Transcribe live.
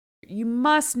You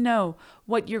must know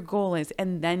what your goal is,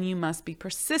 and then you must be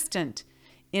persistent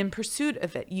in pursuit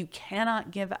of it. You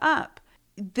cannot give up.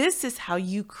 This is how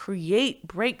you create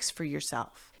breaks for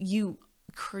yourself. You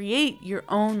create your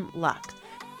own luck.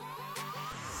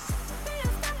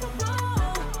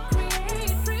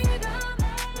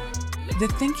 The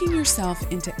Thinking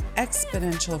Yourself into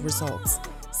Exponential Results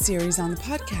series on the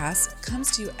podcast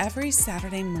comes to you every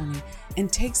Saturday morning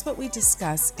and takes what we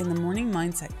discuss in the Morning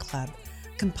Mindset Club,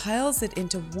 compiles it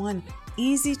into one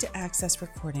easy to access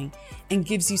recording, and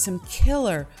gives you some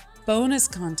killer bonus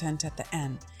content at the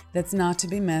end that's not to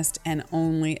be missed and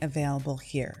only available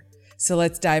here. So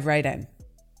let's dive right in.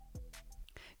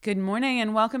 Good morning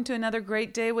and welcome to another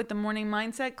great day with the Morning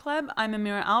Mindset Club. I'm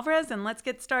Amira Alvarez and let's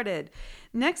get started.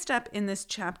 Next up in this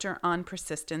chapter on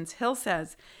persistence, Hill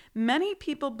says, many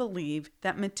people believe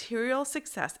that material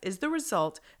success is the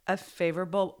result of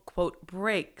favorable, quote,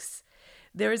 breaks.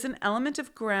 There is an element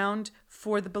of ground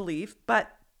for the belief,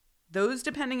 but those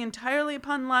depending entirely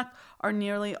upon luck are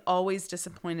nearly always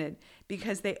disappointed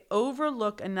because they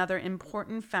overlook another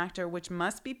important factor which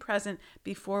must be present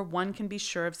before one can be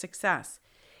sure of success.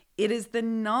 It is the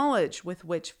knowledge with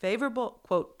which favorable,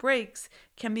 quote, breaks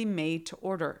can be made to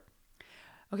order.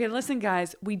 Okay, listen,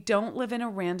 guys, we don't live in a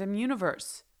random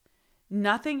universe.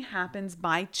 Nothing happens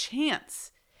by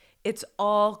chance. It's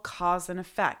all cause and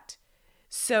effect.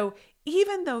 So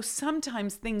even though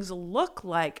sometimes things look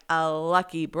like a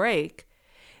lucky break,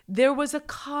 there was a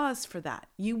cause for that.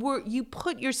 You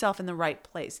put yourself in the right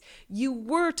place. You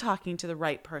were talking to the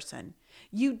right person.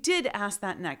 You did ask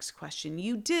that next question.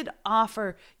 You did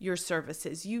offer your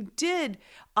services. You did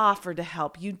offer to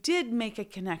help. You did make a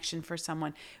connection for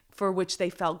someone for which they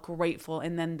felt grateful,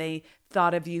 and then they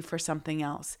thought of you for something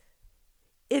else.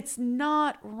 It's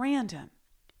not random.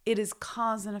 It is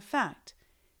cause and effect.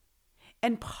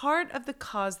 And part of the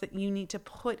cause that you need to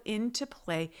put into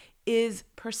play is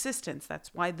persistence.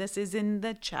 That's why this is in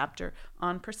the chapter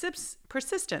on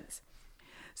persistence.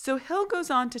 So Hill goes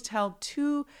on to tell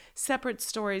two separate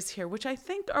stories here, which I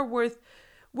think are worth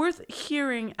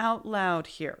hearing out loud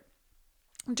here.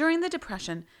 During the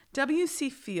Depression, W.C.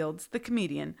 Fields, the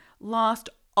comedian, lost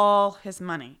all his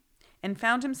money and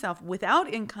found himself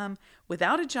without income,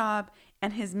 without a job,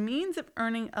 and his means of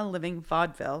earning a living,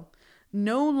 vaudeville,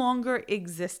 no longer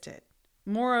existed.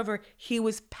 Moreover, he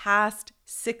was past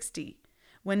 60,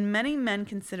 when many men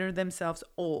consider themselves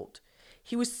old.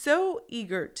 He was so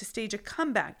eager to stage a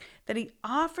comeback that he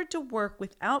offered to work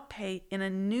without pay in a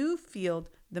new field,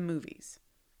 the movies.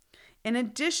 In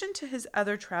addition to his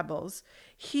other troubles,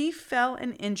 he fell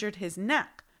and injured his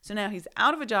neck. So now he's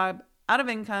out of a job, out of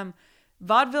income,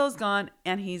 vaudeville is gone,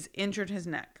 and he's injured his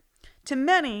neck. To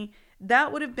many,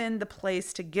 that would have been the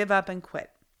place to give up and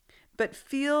quit. But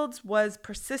Fields was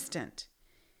persistent.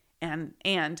 And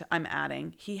I'm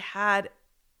adding, he had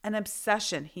an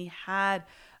obsession. He had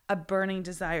a burning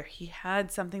desire. He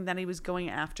had something that he was going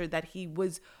after that he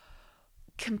was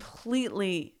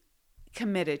completely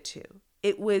committed to.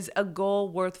 It was a goal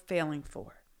worth failing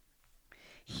for.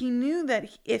 He knew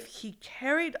that if he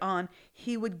carried on,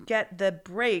 he would get the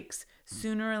breaks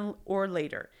sooner or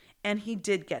later. And he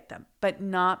did get them, but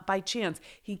not by chance.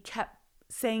 He kept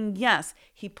saying yes.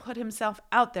 He put himself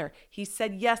out there. He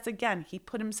said yes again. He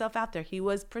put himself out there. He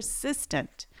was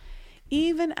persistent.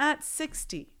 Even at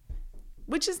 60,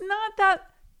 which is not that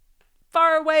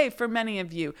far away for many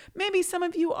of you. Maybe some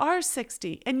of you are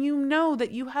 60 and you know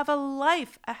that you have a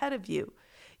life ahead of you.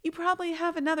 You probably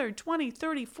have another 20,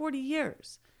 30, 40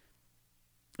 years.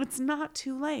 It's not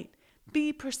too late.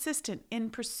 Be persistent in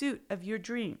pursuit of your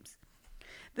dreams.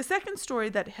 The second story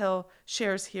that Hill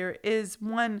shares here is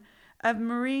one of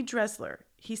Marie Dressler.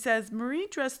 He says Marie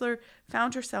Dressler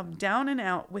found herself down and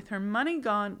out with her money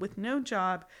gone with no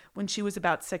job when she was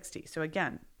about 60. So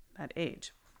again, that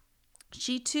age.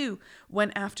 She too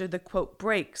went after the, quote,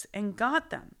 breaks and got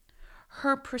them.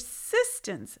 Her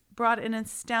persistence brought an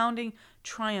astounding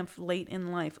triumph late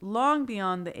in life, long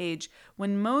beyond the age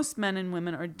when most men and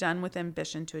women are done with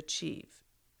ambition to achieve.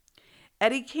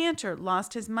 Eddie Cantor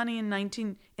lost his money in the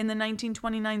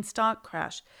 1929 stock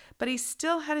crash, but he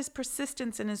still had his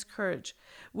persistence and his courage.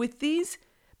 With these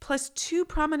plus two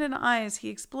prominent eyes, he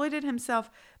exploited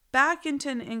himself back into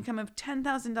an income of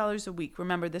 $10,000 a week.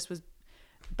 Remember, this was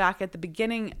back at the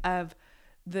beginning of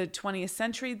the 20th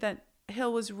century that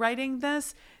Hill was writing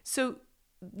this. So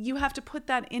you have to put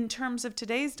that in terms of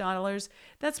today's dollars.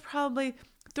 That's probably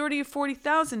 $30,000 or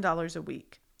 $40,000 a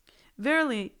week.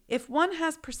 Verily, if one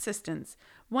has persistence,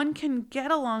 one can get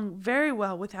along very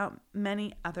well without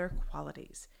many other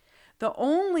qualities. The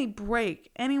only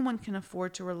break anyone can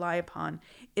afford to rely upon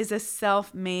is a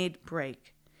self-made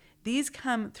break. These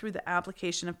come through the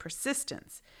application of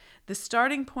persistence. The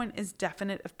starting point is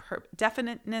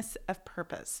definiteness of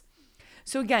purpose.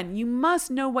 So again, you must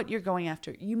know what you're going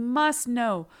after. You must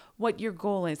know what your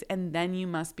goal is, and then you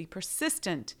must be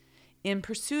persistent in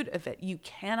pursuit of it. You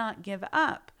cannot give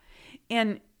up.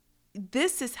 And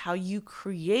this is how you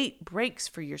create breaks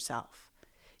for yourself.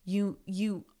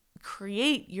 You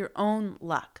create your own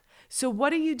luck. So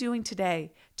what are you doing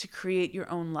today to create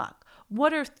your own luck?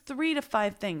 What are 3 to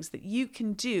 5 things that you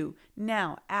can do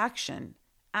now, actions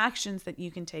that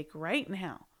you can take right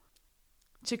now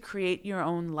to create your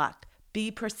own luck?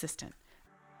 Be persistent.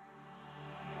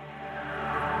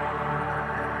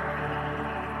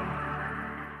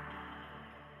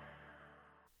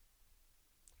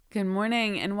 Good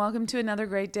morning and welcome to another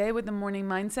great day with the Morning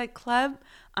Mindset Club.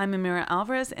 I'm Amira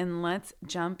Alvarez and let's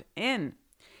jump in.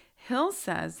 Hill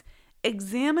says,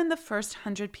 examine the first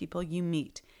 100 people you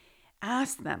meet.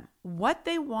 Ask them what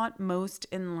they want most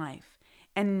in life,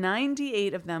 and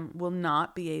 98 of them will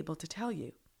not be able to tell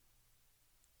you.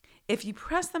 If you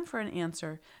press them for an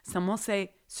answer, some will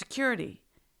say security,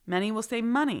 many will say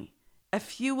money, a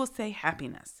few will say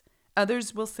happiness,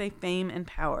 others will say fame and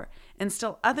power, and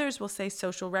still others will say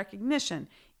social recognition,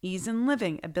 ease in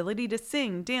living, ability to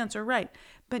sing, dance, or write.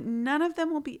 But none of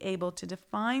them will be able to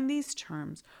define these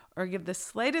terms or give the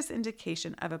slightest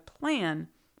indication of a plan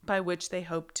by which they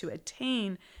hope to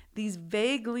attain these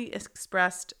vaguely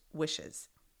expressed wishes.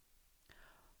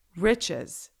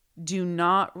 Riches do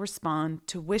not respond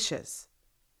to wishes.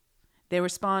 They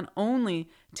respond only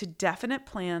to definite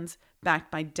plans backed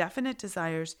by definite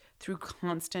desires through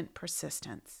constant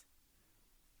persistence.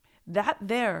 That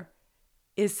there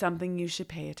is something you should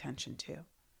pay attention to.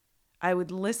 I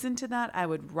would listen to that. I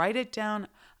would write it down.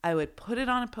 I would put it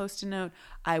on a Post-it note.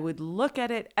 I would look at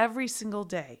it every single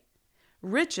day.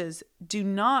 Riches do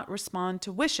not respond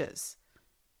to wishes.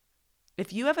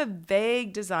 If you have a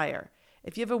vague desire,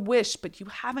 if you have a wish, but you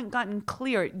haven't gotten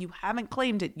clear, you haven't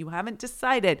claimed it, you haven't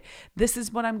decided, this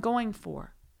is what I'm going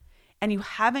for, and you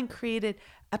haven't created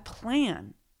a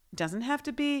plan, it doesn't have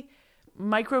to be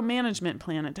micromanagement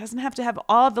plan. It doesn't have to have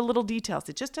all the little details.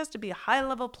 It just has to be a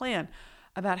high-level plan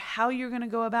about how you're going to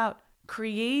go about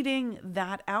creating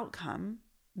that outcome,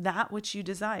 that which you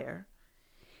desire.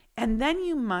 And then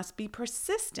you must be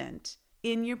persistent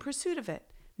in your pursuit of it.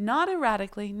 Not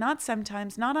erratically, not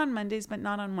sometimes, not on Mondays, but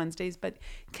not on Wednesdays, but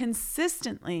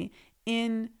consistently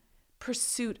in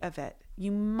pursuit of it.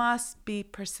 You must be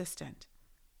persistent.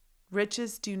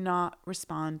 Riches do not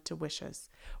respond to wishes.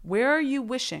 Where are you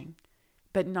wishing,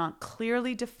 but not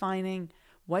clearly defining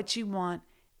what you want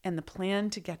and the plan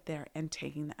to get there and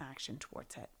taking the action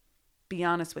towards it? Be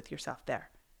honest with yourself there.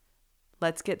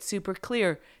 Let's get super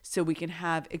clear so we can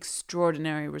have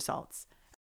extraordinary results.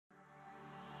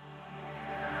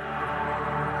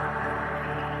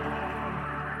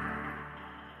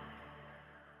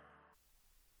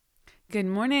 Good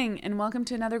morning and welcome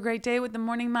to another great day with the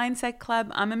Morning Mindset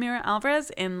Club. I'm Amira Alvarez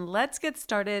and let's get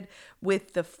started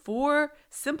with the 4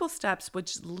 simple steps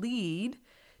which lead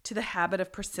to the habit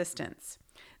of persistence.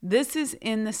 This is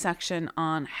in the section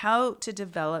on how to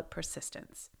develop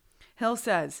persistence. Hill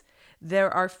says,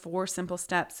 there are 4 simple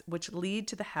steps which lead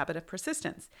to the habit of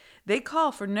persistence. They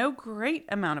call for no great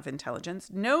amount of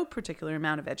intelligence, no particular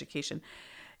amount of education,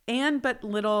 and but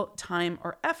little time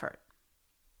or effort.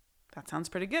 That sounds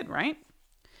pretty good, right?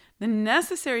 The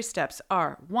necessary steps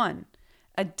are 1,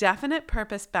 a definite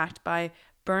purpose backed by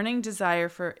burning desire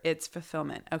for its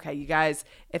fulfillment. Okay, you guys,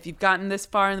 if you've gotten this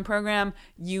far in the program,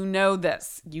 you know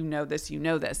this.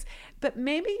 But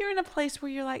maybe you're in a place where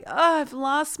you're like, oh, I've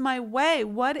lost my way.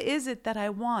 What is it that I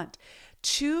want?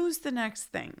 Choose the next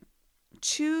thing.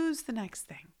 Choose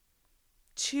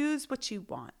what you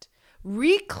want.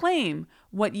 Reclaim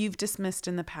what you've dismissed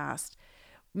in the past.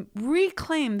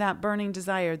 Reclaim that burning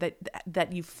desire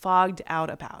that you fogged out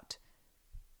about.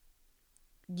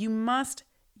 You must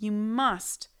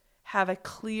have a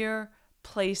clear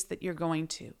place that you're going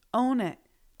to. Own it.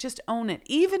 Just own it,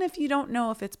 even if you don't know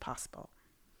if it's possible.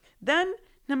 Then,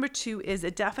 number 2 is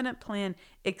a definite plan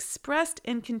expressed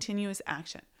in continuous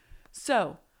action.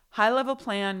 So, high-level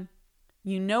plan,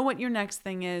 you know what your next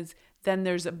thing is, then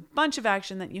there's a bunch of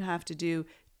action that you have to do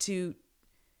to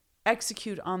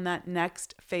execute on that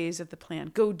next phase of the plan.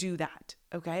 Go do that.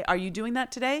 Okay. Are you doing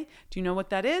that today? Do you know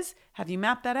what that is? Have you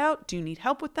mapped that out? Do you need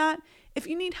help with that? If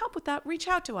you need help with that, reach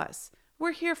out to us.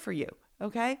 We're here for you.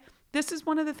 Okay. This is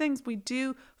one of the things we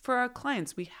do for our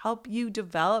clients. We help you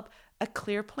develop a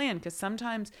clear plan because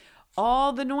sometimes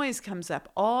all the noise comes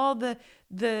up, all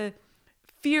the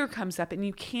fear comes up and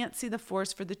you can't see the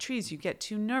forest for the trees. You get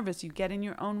too nervous. You get in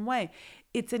your own way.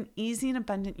 It's an easy and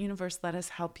abundant universe. Let us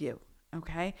help you.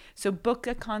 Okay. So book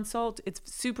a consult. It's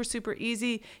super, super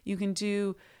easy. You can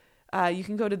go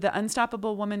to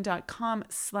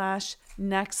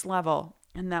theunstoppablewoman.com/next level,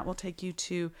 and that will take you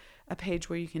to a page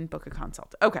where you can book a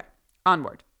consult. Okay.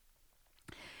 Onward.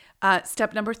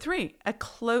 Step number 3,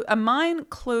 a mind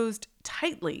closed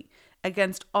tightly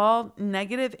against all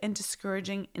negative and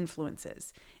discouraging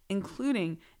influences,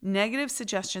 including negative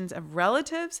suggestions of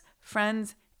relatives,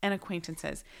 friends, and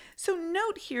acquaintances. So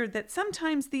note here that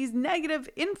sometimes these negative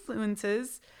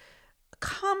influences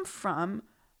come from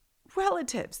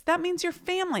relatives. That means your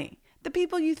family, the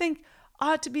people you think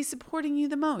ought to be supporting you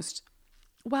the most.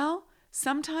 Well,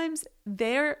 sometimes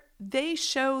they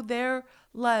show their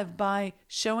love by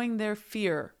showing their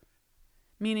fear,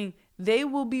 meaning they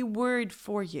will be worried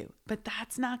for you, but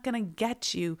that's not going to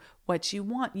get you what you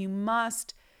want. You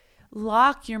must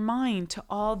lock your mind to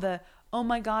all the, oh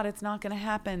my God, it's not going to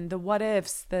happen, the what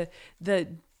ifs, the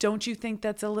don't you think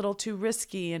that's a little too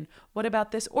risky, and what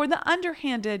about this, or the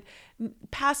underhanded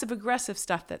passive aggressive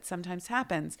stuff that sometimes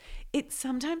happens. It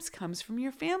sometimes comes from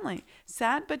your family.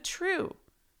 Sad but true.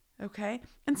 Okay?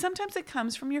 And sometimes it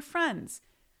comes from your friends.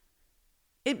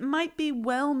 It might be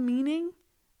well-meaning,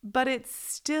 but it's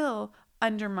still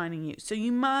undermining you. So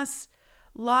you must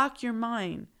lock your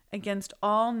mind against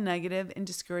all negative and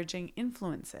discouraging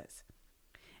influences.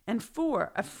 And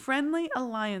 4, a friendly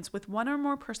alliance with one or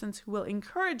more persons who will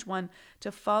encourage one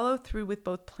to follow through with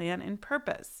both plan and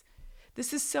purpose.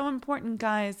 This is so important,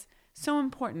 guys. So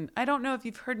important. I don't know if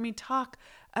you've heard me talk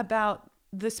about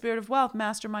the Spirit of Wealth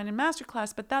Mastermind and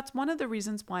Masterclass, but that's one of the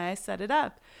reasons why I set it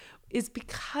up, is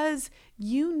because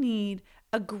you need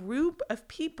a group of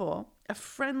people, a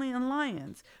friendly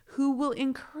alliance, who will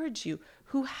encourage you,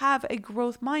 who have a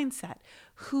growth mindset,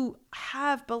 who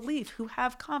have belief, who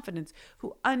have confidence,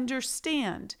 who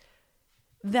understand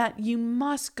that you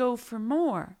must go for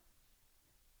more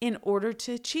in order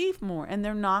to achieve more. And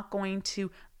they're not going to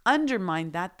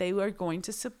undermine that. They are going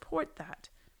to support that.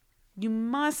 You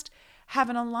must have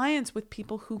an alliance with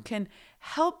people who can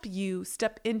help you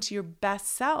step into your best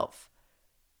self,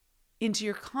 into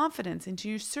your confidence, into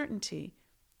your certainty,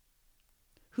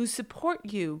 who support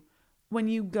you when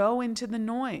you go into the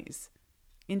noise,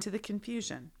 into the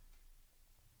confusion.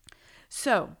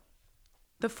 So,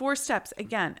 the 4 steps,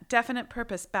 again, definite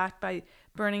purpose backed by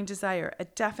burning desire, a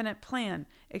definite plan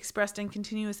expressed in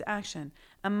continuous action,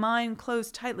 a mind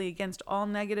closed tightly against all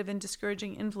negative and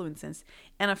discouraging influences,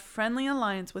 and a friendly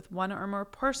alliance with one or more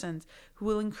persons who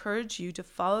will encourage you to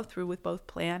follow through with both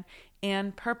plan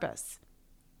and purpose.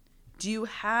 Do you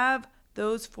have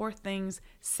those 4 things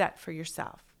set for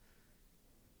yourself?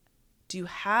 Do you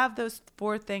have those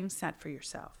 4 things set for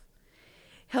yourself?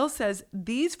 Hill says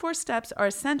these 4 steps are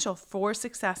essential for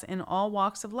success in all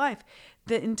walks of life.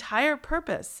 The entire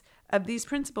purpose of these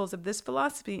principles, of this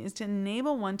philosophy, is to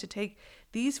enable one to take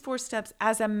these 4 steps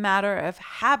as a matter of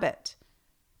habit.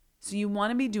 So you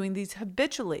want to be doing these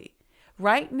habitually.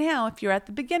 Right now, if you're at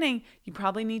the beginning, you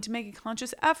probably need to make a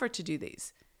conscious effort to do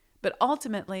these. But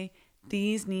ultimately,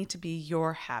 these need to be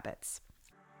your habits.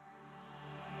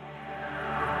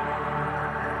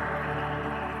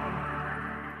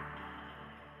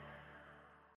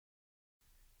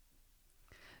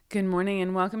 Good morning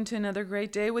and welcome to another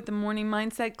great day with the Morning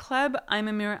Mindset Club. I'm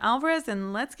Amira Alvarez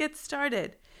and let's get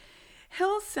started.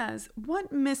 Hill says,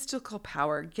 what mystical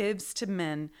power gives to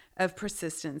men of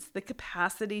persistence the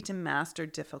capacity to master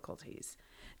difficulties?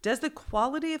 Does the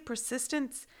quality of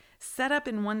persistence set up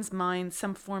in one's mind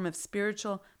some form of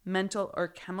spiritual, mental, or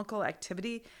chemical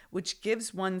activity which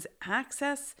gives one's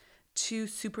access to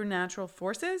supernatural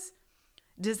forces?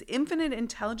 Does infinite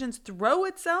intelligence throw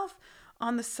itself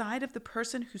on the side of the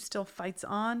person who still fights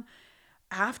on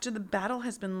after the battle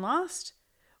has been lost,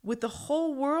 with the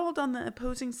whole world on the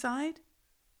opposing side?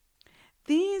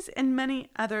 These and many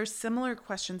other similar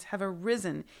questions have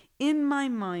arisen in my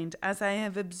mind as I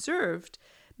have observed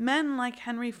men like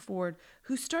Henry Ford,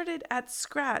 who started at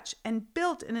scratch and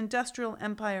built an industrial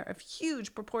empire of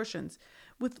huge proportions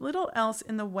with little else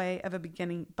in the way of a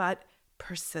beginning but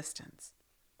persistence.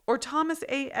 Or Thomas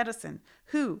A. Edison,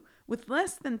 who, with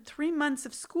less than 3 months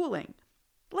of schooling,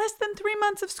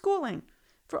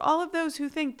 for all of those who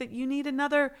think that you need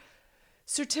another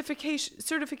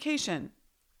certification,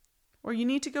 or you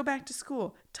need to go back to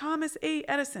school, Thomas A.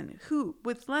 Edison, who,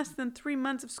 with less than 3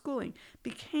 months of schooling,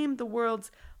 became the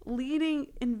world's leading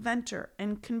inventor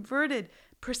and converted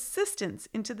persistence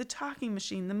into the talking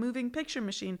machine, the moving picture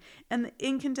machine, and the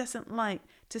incandescent light,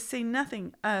 to say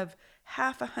nothing of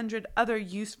 600 other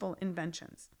useful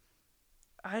inventions.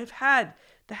 I've had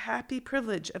the happy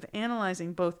privilege of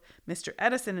analyzing both Mr.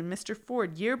 Edison and Mr.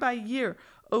 Ford year by year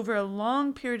over a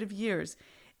long period of years,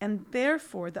 and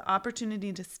therefore the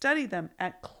opportunity to study them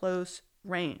at close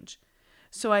range.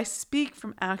 So I speak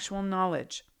from actual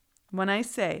knowledge when I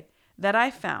say that I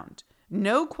found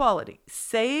no quality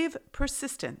save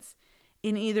persistence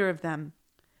in either of them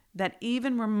that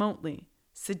even remotely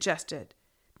suggested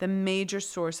the major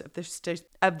source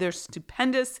of their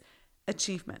stupendous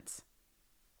achievements.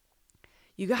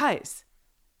 You guys,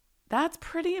 that's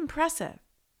pretty impressive.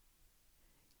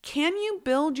 Can you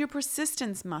build your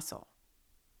persistence muscle?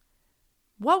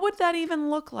 What would that even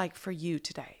look like for you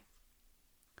today?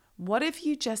 What if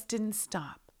you just didn't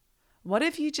stop? What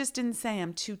if you just didn't say,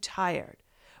 I'm too tired?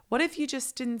 What if you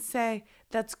just didn't say,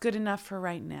 that's good enough for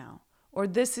right now? Or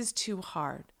this is too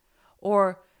hard?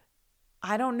 Or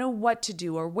I don't know what to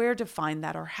do or where to find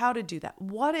that or how to do that.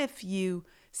 What if you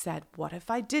said, what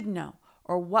if I did know?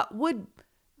 Or what would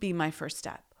be my first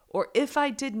step? Or if I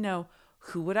did know,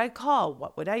 who would I call?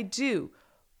 What would I do?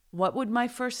 What would my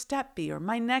first step be or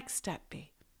my next step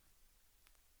be?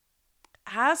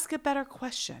 Ask a better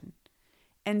question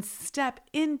and step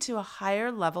into a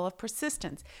higher level of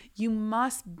persistence. You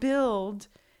must build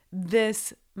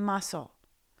this muscle.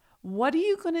 What are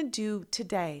you going to do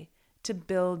today to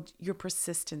build your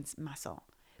persistence muscle?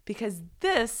 Because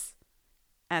this,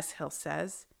 as Hill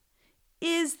says,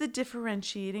 is the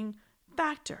differentiating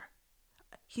factor.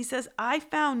 He says, I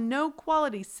found no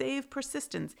quality save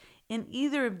persistence in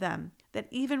either of them that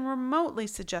even remotely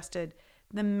suggested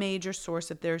the major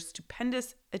source of their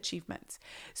stupendous achievements.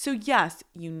 So yes,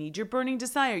 you need your burning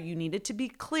desire. You need it to be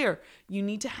clear. You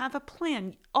need to have a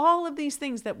plan. All of these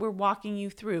things that we're walking you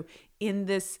through in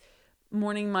this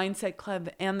Morning Mindset Club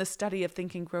and the study of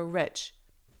Think and Grow Rich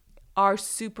are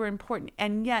super important.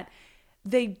 And yet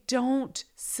they don't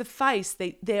suffice.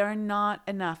 They are not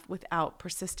enough without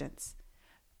persistence.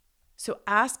 So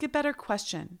ask a better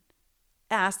question.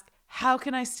 Ask, how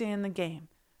can I stay in the game?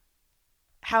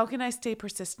 How can I stay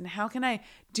persistent? How can I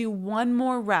do one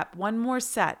more rep, one more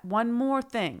set, one more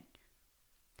thing?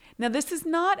 Now, this is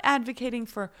not advocating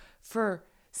for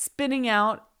spinning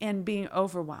out and being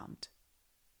overwhelmed.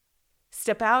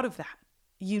 Step out of that.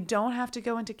 You don't have to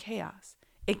go into chaos.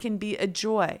 It can be a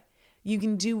joy. You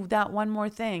can do that one more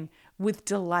thing with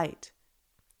delight.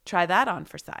 Try that on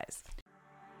for size.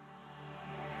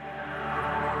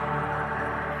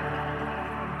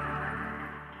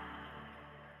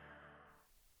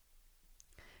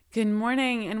 Good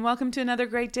morning and welcome to another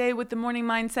great day with the Morning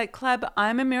Mindset Club.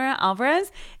 I'm Amira Alvarez,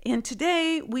 and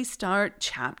today we start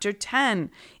Chapter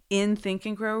 10 in Think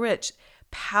and Grow Rich,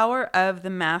 Power of the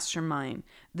Mastermind,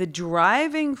 the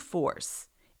Driving Force,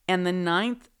 and the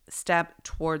 9th Step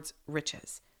Towards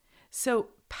Riches. So,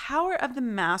 Power of the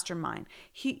Mastermind.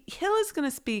 Hill is going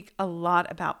to speak a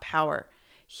lot about power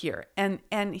here, and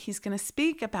he's going to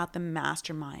speak about the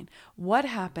mastermind. What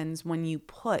happens when you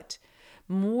put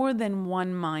more than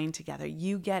one mind together?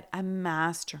 You get a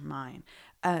mastermind,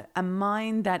 a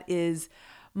mind that is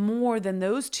more than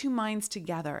those two minds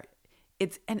together.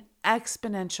 It's an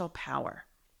exponential power.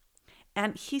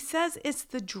 And he says it's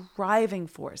the driving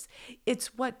force.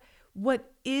 It's what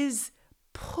is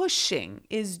pushing,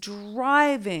 is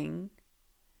driving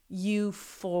you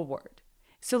forward.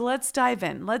 So let's dive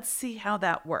in. Let's see how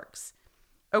that works.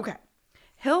 Okay.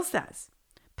 Hill says,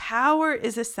 power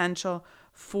is essential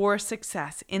for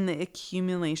success in the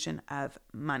accumulation of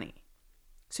money.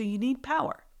 So you need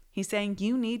power. He's saying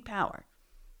you need power.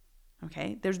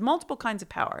 Okay, there's multiple kinds of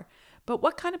power, but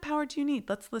what kind of power do you need?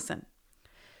 Let's listen.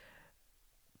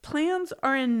 Plans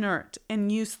are inert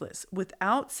and useless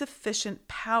without sufficient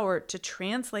power to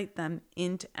translate them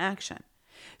into action.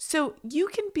 So you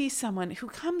can be someone who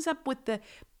comes up with the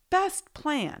best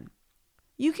plan.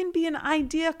 You can be an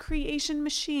idea creation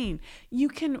machine. You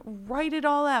can write it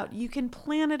all out. You can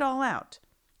plan it all out.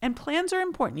 And plans are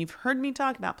important. You've heard me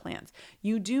talk about plans.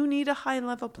 You do need a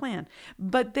high-level plan,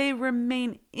 but they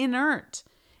remain inert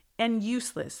and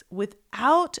useless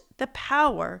without the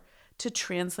power to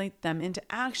translate them into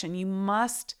action. You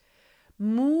must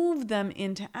move them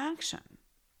into action.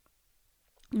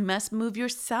 You must move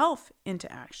yourself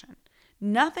into action.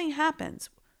 Nothing happens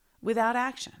without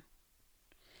action.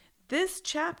 This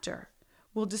chapter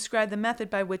will describe the method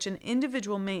by which an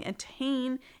individual may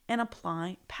attain and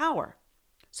apply power.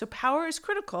 So power is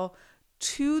critical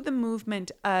to the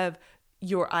movement of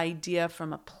your idea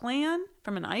from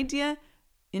an idea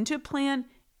into a plan,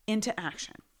 into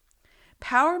action.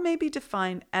 Power may be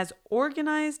defined as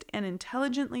organized and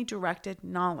intelligently directed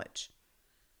knowledge.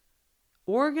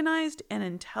 Organized and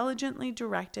intelligently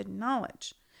directed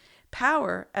knowledge.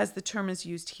 Power, as the term is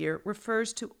used here,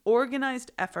 refers to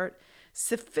organized effort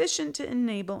sufficient to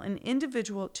enable an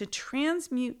individual to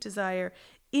transmute desire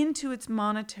into its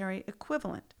monetary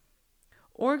equivalent.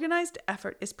 Organized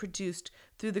effort is produced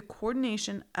through the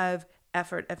coordination of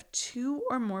effort of two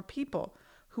or more people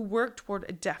who work toward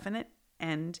a definite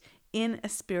end in a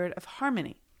spirit of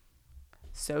harmony.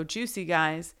 So juicy,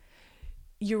 guys.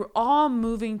 You're all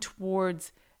moving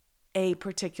towards a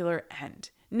particular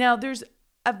end. Now, there's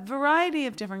a variety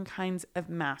of different kinds of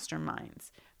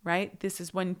masterminds, right? This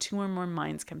is when two or more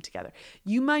minds come together.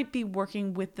 You might be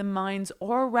working with the minds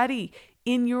already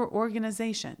in your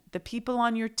organization, the people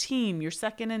on your team, your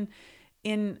second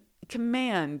in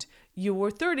command,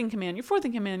 your third in command, your fourth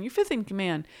in command, your fifth in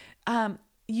command.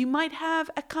 You might have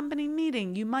a company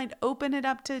meeting. You might open it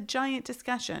up to giant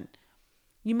discussion.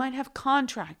 You might have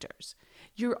contractors.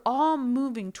 You're all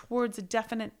moving towards a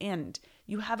definite end.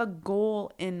 You have a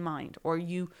goal in mind, or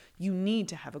you need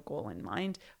to have a goal in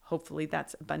mind. Hopefully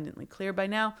that's abundantly clear by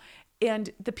now.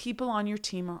 And the people on your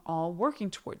team are all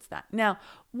working towards that. Now,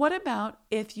 what about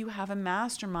if you have a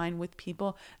mastermind with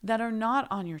people that are not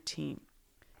on your team?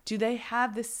 Do they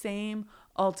have the same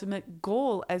ultimate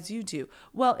goal as you do?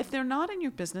 Well, if they're not in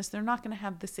your business, they're not going to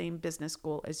have the same business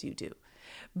goal as you do.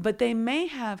 But they may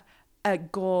have a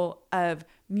goal of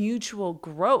mutual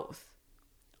growth.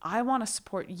 I want to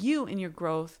support you in your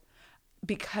growth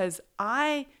because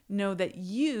I know that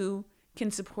you can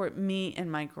support me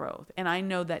in my growth. And I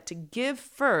know that to give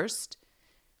first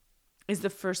is the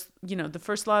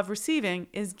first law of receiving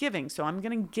is giving. So I'm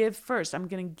going to give first. I'm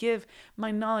going to give my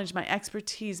knowledge, my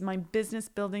expertise, my business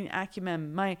building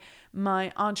acumen, my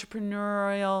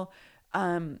entrepreneurial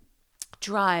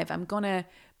drive. I'm going to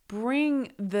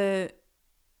bring the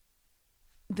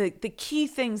key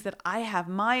things that I have,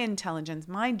 my intelligence,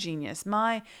 my genius,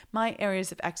 my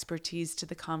areas of expertise to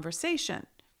the conversation.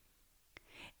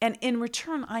 And in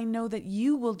return, I know that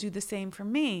you will do the same for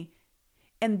me.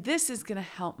 And this is going to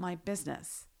help my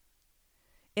business.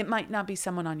 It might not be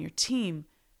someone on your team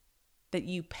that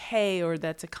you pay or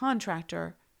that's a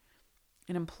contractor,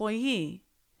 an employee,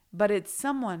 but it's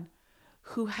someone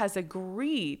who has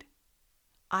agreed,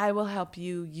 I will help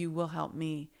you, you will help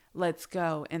me. Let's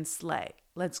go and slay.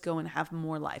 Let's go and have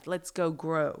more life. Let's go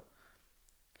grow.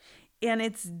 And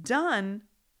it's done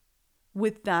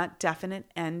with that definite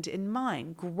end in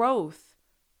mind, growth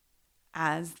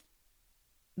as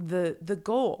the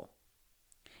goal,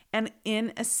 and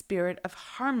in a spirit of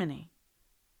harmony.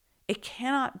 It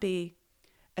cannot be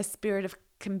a spirit of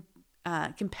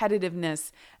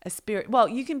competitiveness,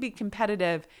 you can be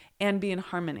competitive and be in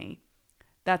harmony.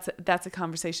 That's a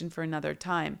conversation for another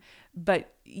time.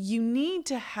 But you need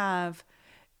to have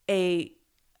a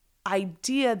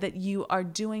idea that you are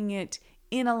doing it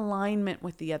in alignment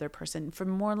with the other person for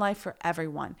more life for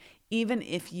everyone, even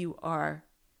if you are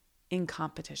in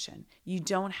competition. You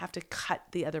don't have to cut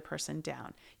the other person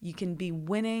down. You can be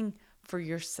winning for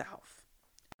yourself.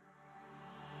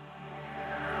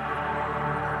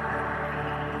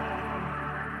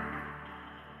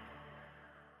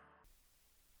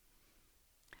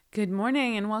 Good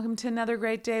morning and welcome to another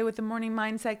great day with the Morning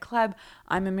Mindset Club.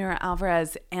 I'm Amira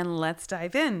Alvarez and let's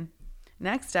dive in.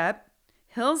 Next up,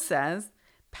 Hill says,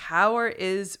 power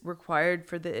is required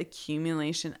for the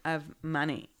accumulation of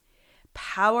money.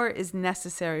 Power is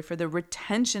necessary for the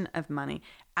retention of money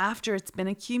after it's been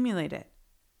accumulated.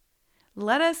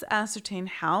 Let us ascertain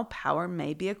how power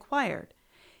may be acquired.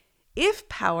 If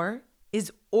power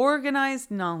is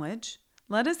organized knowledge,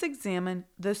 let us examine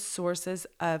the sources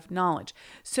of knowledge.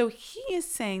 So he is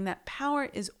saying that power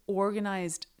is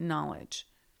organized knowledge.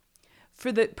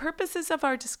 For the purposes of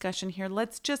our discussion here,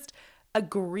 let's just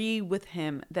agree with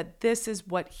him that this is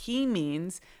what he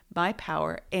means by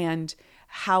power and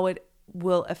how it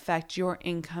will affect your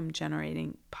income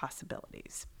generating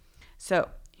possibilities. So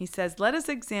he says, let us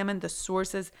examine the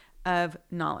sources of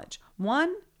knowledge.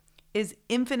 One is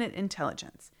infinite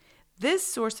intelligence. This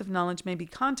source of knowledge may be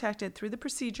contacted through the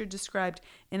procedure described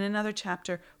in another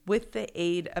chapter with the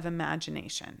aid of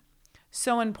imagination.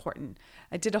 So important.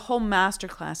 I did a whole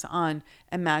masterclass on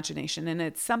imagination, and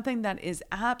it's something that is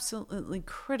absolutely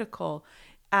critical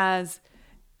as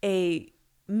a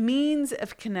means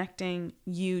of connecting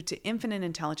you to infinite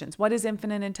intelligence. What is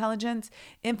infinite intelligence?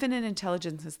 Infinite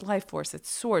intelligence is life force, it's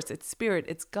source, it's spirit,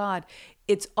 it's God.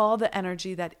 It's all the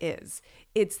energy that is.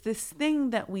 It's this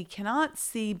thing that we cannot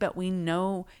see, but we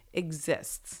know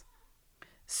exists.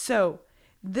 So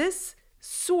this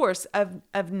source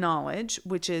of knowledge,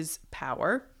 which is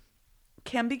power,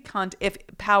 can be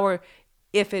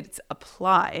if it's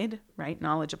applied, right?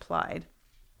 Knowledge applied,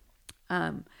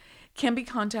 can be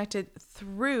contacted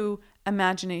through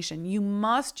imagination. You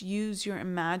must use your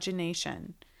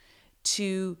imagination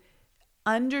to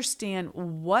understand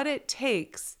what it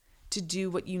takes to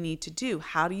do what you need to do.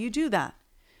 How do you do that?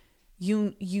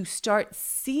 You start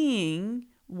seeing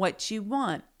what you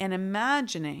want and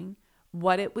imagining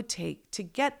what it would take to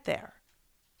get there.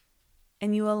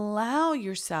 And you allow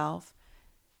yourself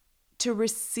to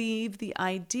receive the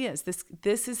ideas.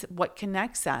 This is what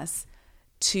connects us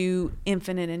to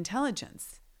infinite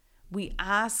intelligence. We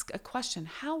ask a question,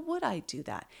 how would I do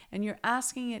that? And you're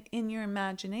asking it in your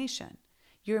imagination.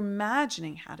 You're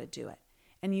imagining how to do it.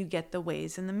 And you get the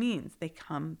ways and the means. They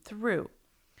come through.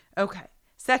 Okay,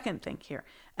 second thing here,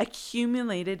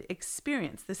 accumulated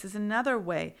experience. This is another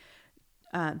way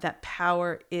that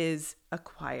power is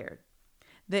acquired.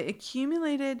 The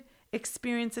accumulated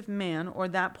experience of man, or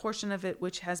that portion of it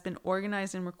which has been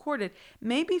organized and recorded,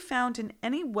 may be found in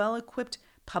any well-equipped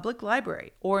public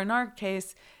library, or in our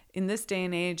case, in this day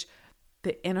and age,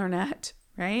 the internet,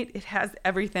 right? It has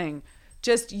everything.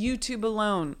 Just YouTube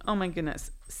alone. Oh my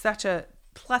goodness, such a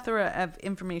plethora of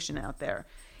information out there.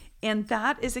 And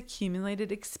that is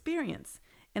accumulated experience.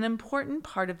 An important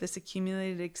part of this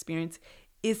accumulated experience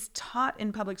is taught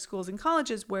in public schools and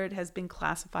colleges where it has been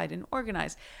classified and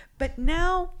organized. But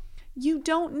now you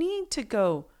don't need to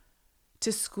go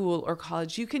to school or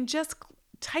college. You can just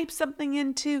type something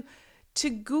into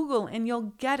Google and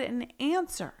you'll get an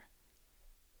answer.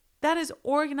 That is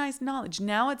organized knowledge.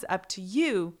 Now it's up to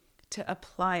you to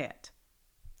apply it.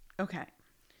 Okay.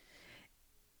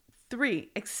 3,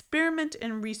 experiment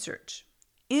and research.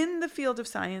 In the field of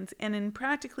science and in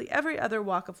practically every other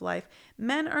walk of life,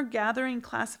 men are gathering,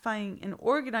 classifying, and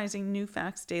organizing new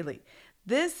facts daily.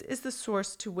 This is the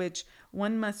source to which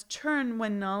one must turn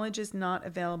when knowledge is not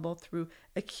available through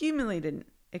accumulated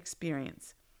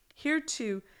experience. Here,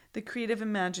 too, the creative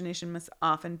imagination must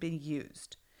often be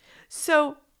used.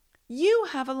 So, you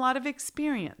have a lot of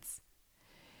experience.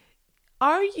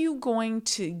 Are you going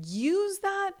to use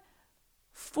that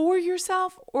for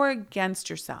yourself or against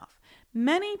yourself?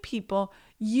 Many people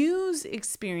use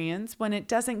experience when it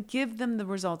doesn't give them the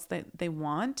results that they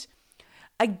want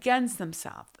against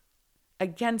themselves.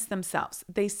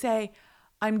 They say,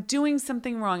 I'm doing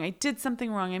something wrong. I did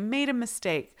something wrong. I made a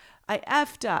mistake. I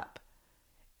effed up.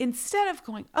 Instead of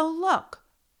going, oh, look,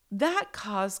 that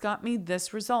cause got me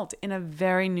this result in a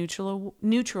very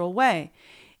neutral way,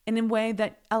 in a way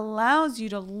that allows you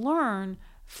to learn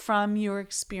from your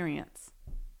experience.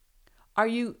 Are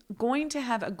you going to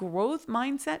have a growth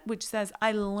mindset which says,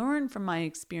 I learn from my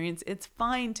experience, it's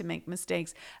fine to make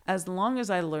mistakes as long as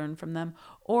I learn from them?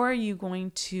 Or are you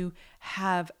going to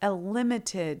have a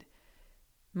limited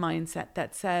mindset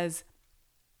that says,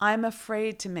 I'm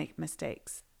afraid to make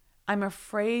mistakes. I'm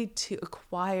afraid to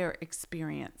acquire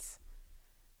experience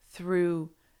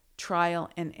through trial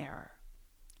and error.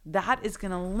 That is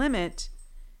going to limit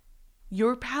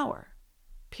your power,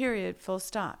 period, full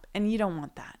stop. And you don't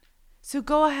want that. So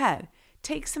go ahead,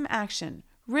 take some action,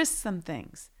 risk some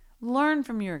things, learn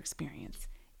from your experience.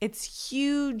 It's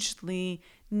hugely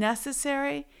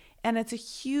necessary, and it's a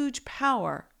huge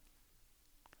power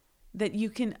that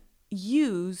you can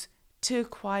use to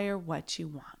acquire what you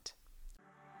want.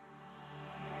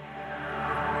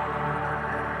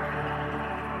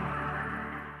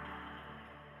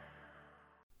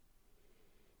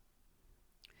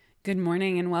 Good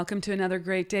morning and welcome to another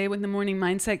great day with the Morning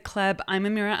Mindset Club. I'm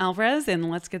Amira Alvarez and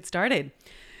let's get started.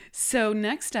 So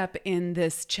next up in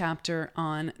this chapter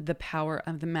on the power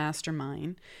of the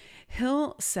mastermind,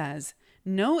 Hill says,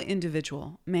 no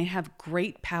individual may have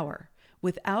great power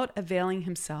without availing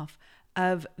himself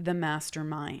of the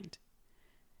mastermind.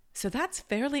 So that's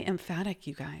fairly emphatic,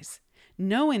 you guys.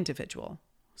 No individual,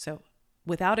 so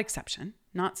without exception,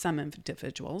 not some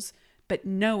individuals, but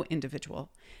no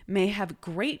individual may have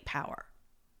great power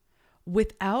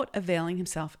without availing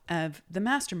himself of the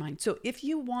mastermind. So if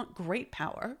you want great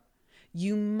power,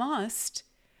 you must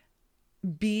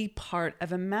be part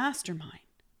of a mastermind.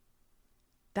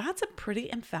 That's a pretty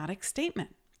emphatic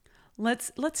statement.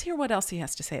 Let's hear what else he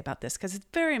has to say about this, because it's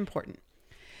very important.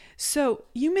 So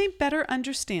you may better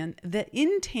understand the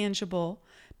intangible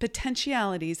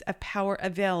potentialities of power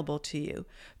available to you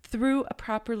through a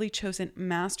properly chosen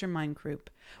mastermind group.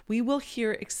 We will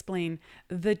here explain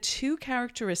the two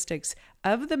characteristics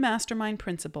of the mastermind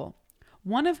principle,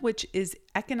 one of which is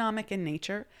economic in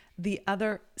nature, the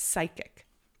other psychic.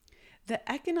 The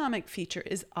economic feature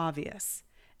is obvious.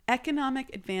 Economic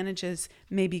advantages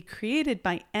may be created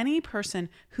by any person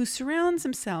who surrounds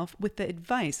himself with the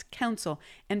advice, counsel,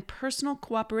 and personal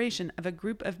cooperation of a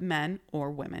group of men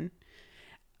or women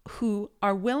who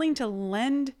are willing to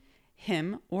lend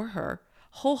him or her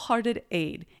wholehearted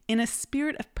aid in a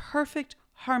spirit of perfect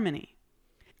harmony.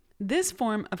 This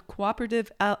form of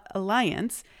cooperative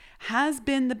alliance has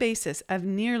been the basis of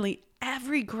nearly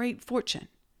every great fortune.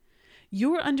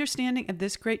 Your understanding of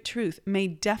this great truth may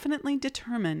definitely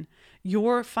determine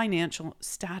your financial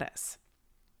status.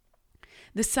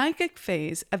 The psychic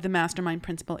phase of the mastermind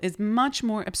principle is much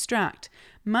more abstract,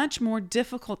 much more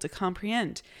difficult to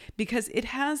comprehend, because it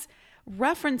has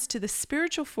reference to the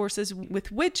spiritual forces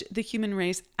with which the human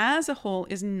race as a whole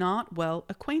is not well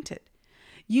acquainted.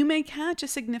 You may catch a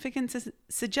significant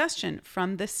suggestion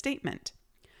from this statement.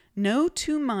 No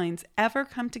two minds ever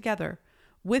come together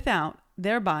without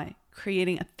thereby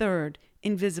creating a third,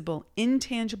 invisible,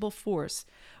 intangible force,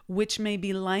 which may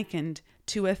be likened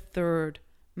to a third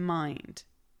mind.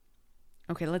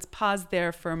 Okay, let's pause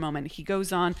there for a moment. He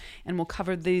goes on, and we'll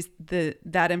cover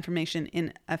that information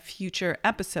in a future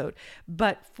episode.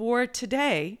 But for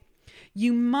today,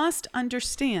 you must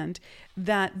understand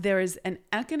that there is an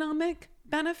economic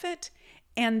benefit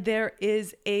and there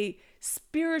is a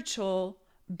spiritual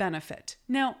benefit.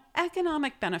 Now,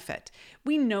 economic benefit,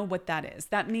 we know what that is.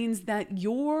 That means that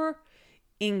your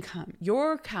income,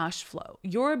 your cash flow,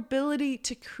 your ability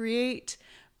to create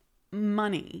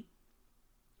money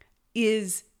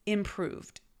is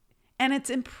improved. And it's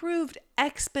improved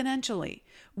exponentially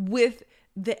with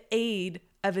the aid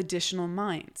of additional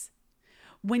minds.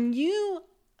 When you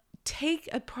take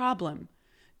a problem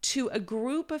to a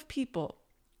group of people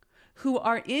who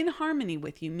are in harmony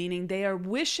with you, meaning they are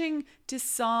wishing to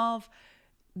solve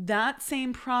that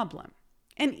same problem,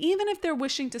 and even if they're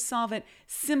wishing to solve it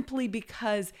simply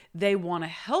because they want to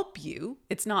help you,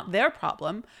 it's not their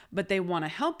problem, but they want to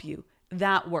help you,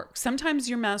 that works. Sometimes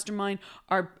your mastermind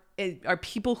are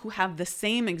people who have the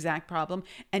same exact problem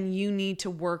and you need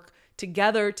to work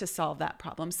together to solve that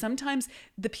problem. Sometimes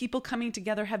the people coming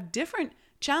together have different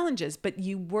challenges, but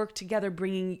you work together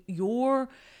bringing your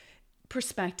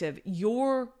perspective,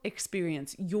 your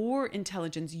experience, your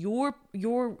intelligence, your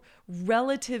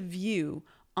relative view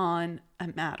on a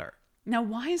matter. Now,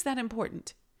 why is that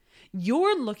important?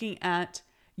 You're looking at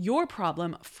your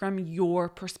problem from your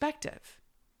perspective.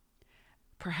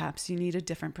 Perhaps you need a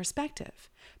different perspective.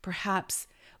 Perhaps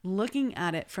looking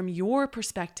at it from your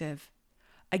perspective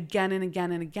again and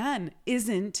again and again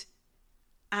isn't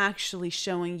actually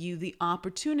showing you the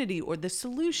opportunity or the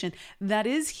solution that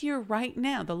is here right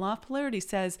now. The law of polarity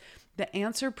says the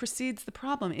answer precedes the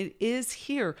problem. It is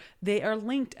here. They are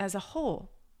linked as a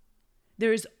whole.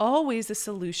 There is always a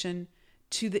solution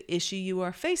to the issue you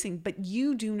are facing, but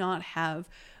you do not have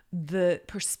the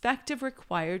perspective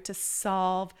required to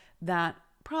solve that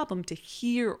problem, to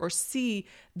hear or see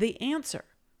the answer.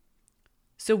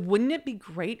 So wouldn't it be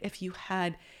great if you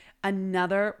had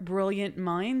another brilliant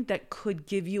mind that could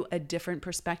give you a different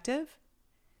perspective?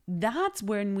 That's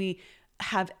when we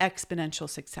have exponential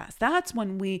success. That's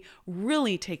when we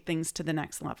really take things to the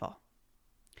next level.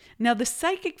 Now, the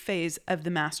psychic phase of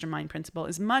the mastermind principle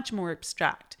is much more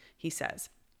abstract, he says.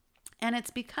 And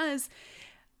it's because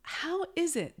how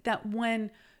is it that when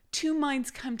two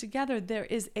minds come together, there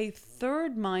is a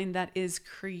third mind that is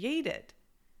created?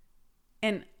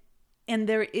 And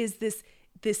there is this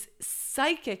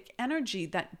psychic energy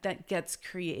that gets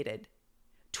created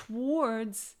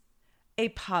towards a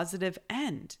positive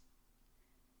end.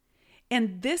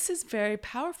 And this is very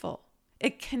powerful.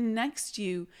 It connects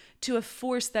you to a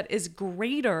force that is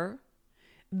greater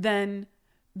than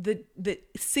the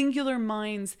singular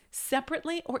minds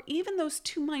separately, or even those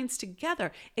two minds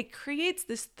together. It creates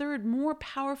this third, more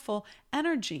powerful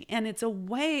energy. And it's a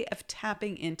way of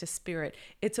tapping into spirit.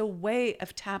 It's a way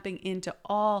of tapping into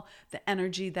all the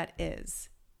energy that is.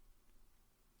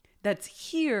 That's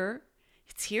here.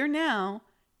 It's here now.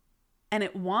 And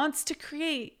it wants to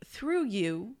create through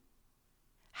you.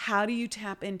 How do you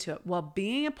tap into it? Well,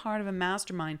 being a part of a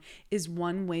mastermind is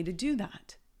one way to do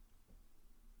that.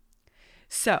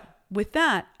 So with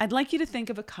that, I'd like you to think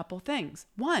of a couple things.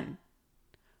 One,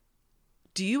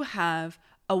 do you have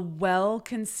a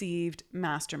well-conceived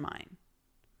mastermind?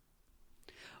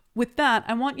 With that,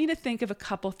 I want you to think of a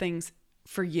couple things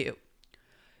for you.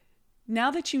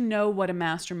 Now that you know what a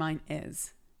mastermind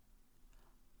is,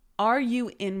 are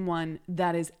you in one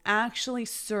that is actually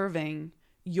serving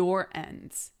your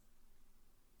ends?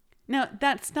 Now,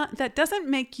 that doesn't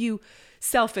make you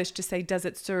selfish to say, does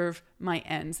it serve my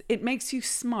ends? It makes you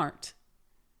smart.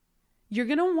 You're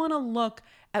going to want to look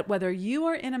at whether you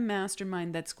are in a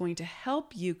mastermind that's going to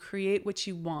help you create what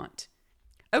you want.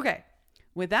 Okay,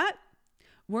 with that,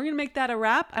 we're going to make that a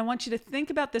wrap. I want you to think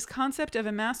about this concept of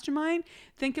a mastermind.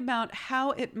 Think about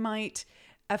how it might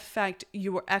affect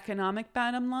your economic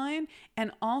bottom line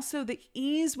and also the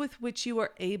ease with which you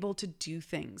are able to do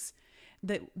things.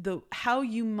 The how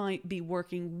you might be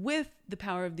working with the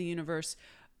power of the universe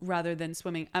rather than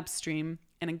swimming upstream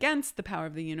and against the power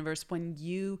of the universe when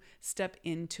you step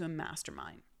into a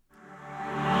mastermind.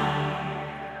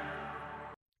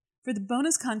 For the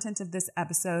bonus content of this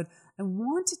episode, I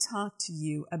want to talk to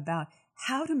you about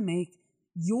how to make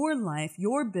your life,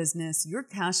 your business, your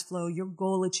cash flow, your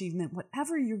goal achievement,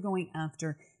 whatever you're going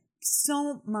after,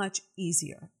 so much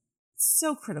easier.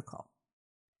 So critical.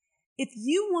 If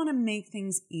you want to make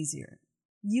things easier,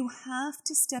 you have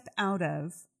to step out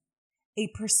of a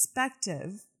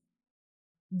perspective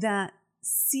that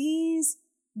sees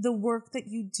the work that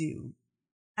you do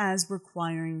as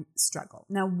requiring struggle.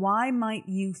 Now, why might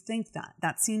you think that?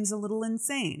 That seems a little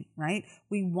insane, right?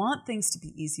 We want things to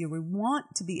be easier. We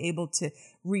want to be able to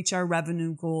reach our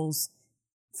revenue goals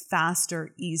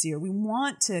faster, easier. We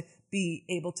want to be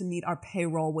able to meet our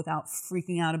payroll without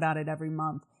freaking out about it every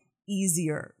month,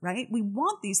 easier, right? We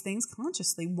want these things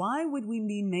consciously. Why would we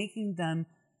be making them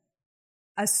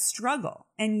a struggle?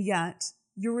 And yet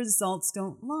your results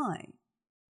don't lie.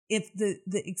 If the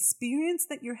experience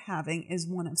that you're having is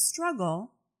one of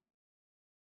struggle,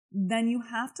 then you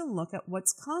have to look at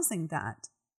what's causing that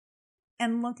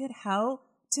and look at how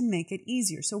to make it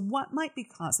easier. So what might be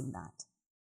causing that?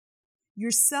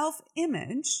 Your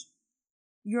self-image,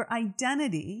 your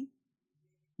identity,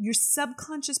 your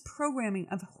subconscious programming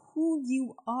of who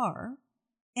you are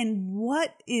and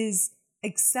what is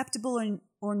acceptable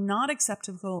or not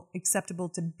acceptable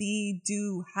to be,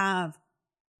 do, have,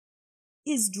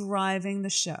 is driving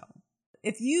the show.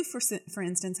 If you, for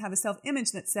instance, have a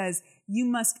self-image that says you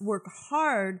must work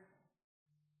hard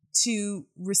to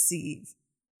receive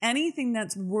anything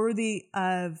that's worthy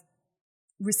of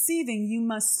receiving, you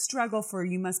must struggle for,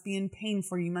 you must be in pain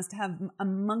for, you must have a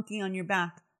monkey on your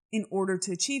back in order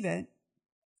to achieve it.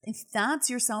 If that's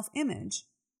your self-image,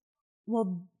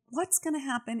 well, what's going to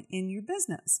happen in your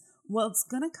business? Well, it's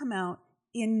going to come out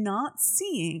in not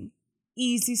seeing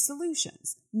easy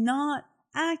solutions, not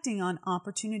acting on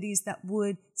opportunities that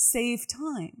would save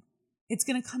time. It's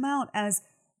going to come out as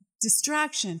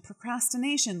distraction,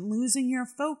 procrastination, losing your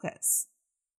focus,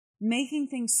 making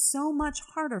things so much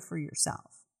harder for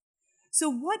yourself. So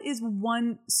what is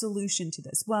one solution to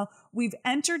this? Well, we've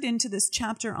entered into this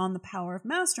chapter on the power of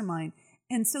mastermind.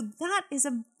 And so that is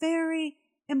a very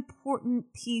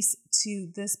important piece to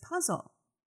this puzzle.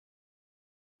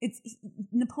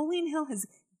 Napoleon Hill has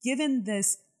given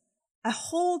this a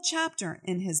whole chapter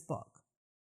in his book.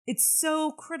 It's so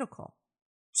critical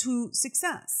to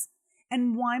success.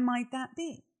 And why might that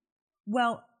be?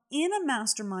 Well, in a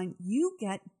mastermind, you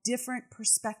get different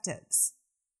perspectives.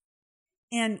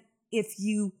 And if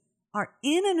you are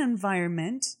in an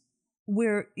environment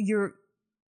where you're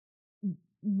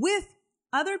with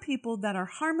other people that are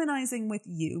harmonizing with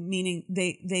you, meaning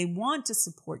they want to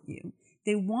support you,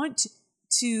 they want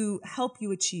to help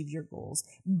you achieve your goals,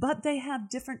 but they have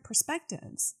different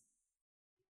perspectives,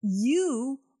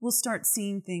 you will start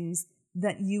seeing things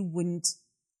that you wouldn't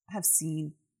have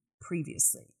seen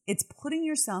previously. It's putting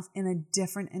yourself in a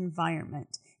different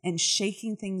environment and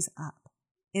shaking things up.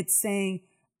 It's saying,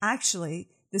 actually,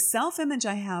 the self-image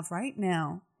I have right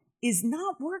now is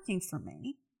not working for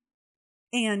me.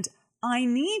 And I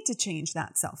need to change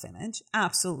that self-image.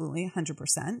 Absolutely,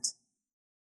 100%.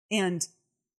 And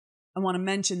I want to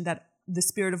mention that the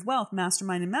Spirit of Wealth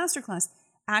Mastermind and Masterclass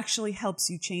actually helps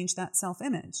you change that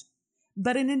self-image.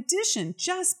 But in addition,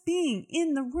 just being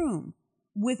in the room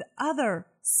with other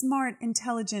smart,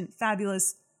 intelligent,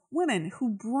 fabulous women who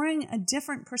bring a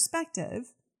different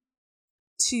perspective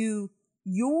to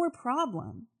your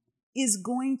problem is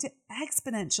going to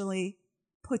exponentially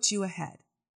put you ahead.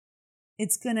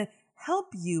 It's going to help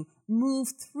you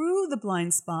move through the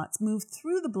blind spots, move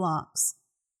through the blocks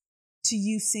to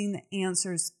you seeing the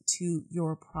answers to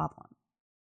your problem.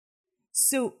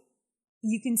 So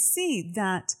you can see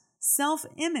that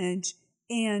self-image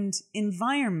and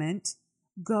environment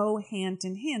go hand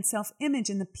in hand. Self-image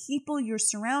and the people you're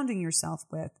surrounding yourself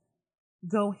with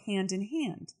go hand in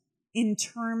hand in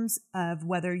terms of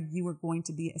whether you are going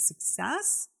to be a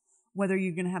success, whether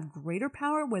you're going to have greater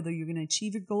power, whether you're going to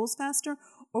achieve your goals faster,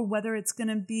 or whether it's going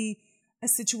to be a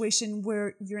situation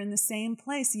where you're in the same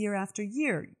place year after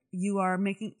year. You are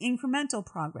making incremental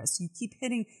progress. You keep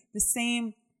hitting the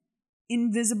same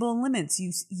invisible limits.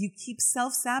 You keep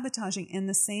self-sabotaging in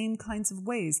the same kinds of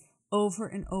ways over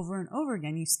and over and over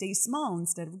again. You stay small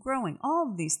instead of growing. All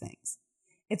of these things.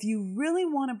 If you really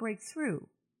want to break through,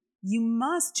 you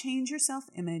must change your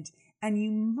self-image and you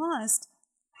must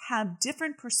have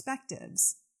different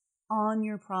perspectives on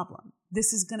your problem.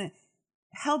 This is going to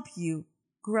help you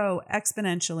grow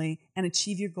exponentially and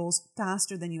achieve your goals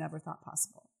faster than you ever thought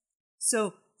possible.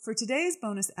 So for today's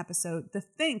bonus episode, the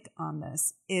think on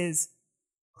this is,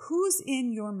 who's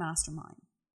in your mastermind?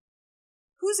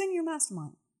 Who's in your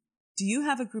mastermind? Do you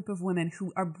have a group of women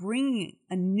who are bringing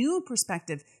a new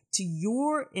perspective to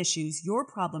your issues, your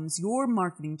problems, your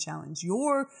marketing challenge,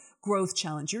 your growth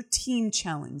challenge, your team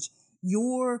challenge,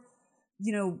 your,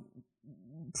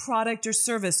 product or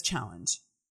service challenge?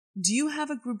 Do you have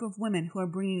a group of women who are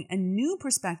bringing a new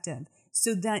perspective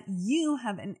so that you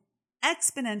have an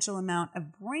exponential amount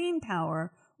of brain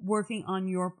power working on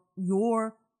your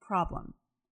problem?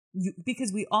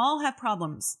 Because we all have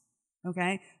problems,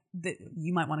 okay? That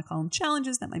you might want to call them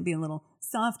challenges. That might be a little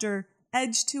softer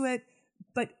edge to it.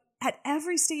 But at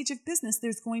every stage of business,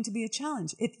 there's going to be a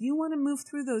challenge. If you want to move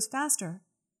through those faster,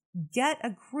 get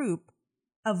a group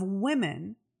of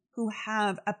women who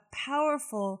have a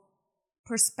powerful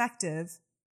perspective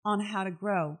on how to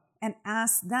grow and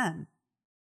ask them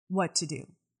what to do.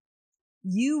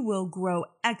 You will grow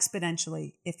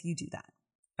exponentially if you do that.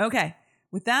 Okay,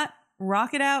 with that,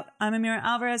 rock it out. I'm Amira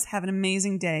Alvarez. Have an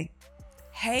amazing day.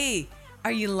 Hey,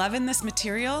 are you loving this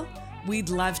material? We'd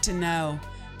love to know.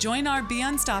 Join our Be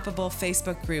Unstoppable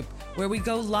Facebook group, where we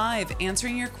go live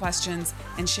answering your questions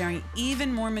and sharing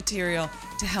even more material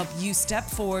to help you step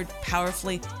forward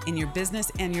powerfully in your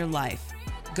business and your life.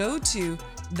 Go to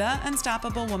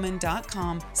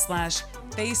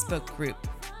theunstoppablewoman.com/Facebook group.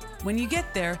 When you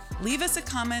get there, leave us a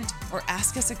comment or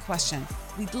ask us a question.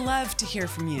 We'd love to hear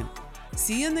from you.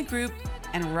 See you in the group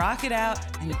and rock it out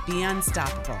and be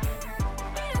unstoppable.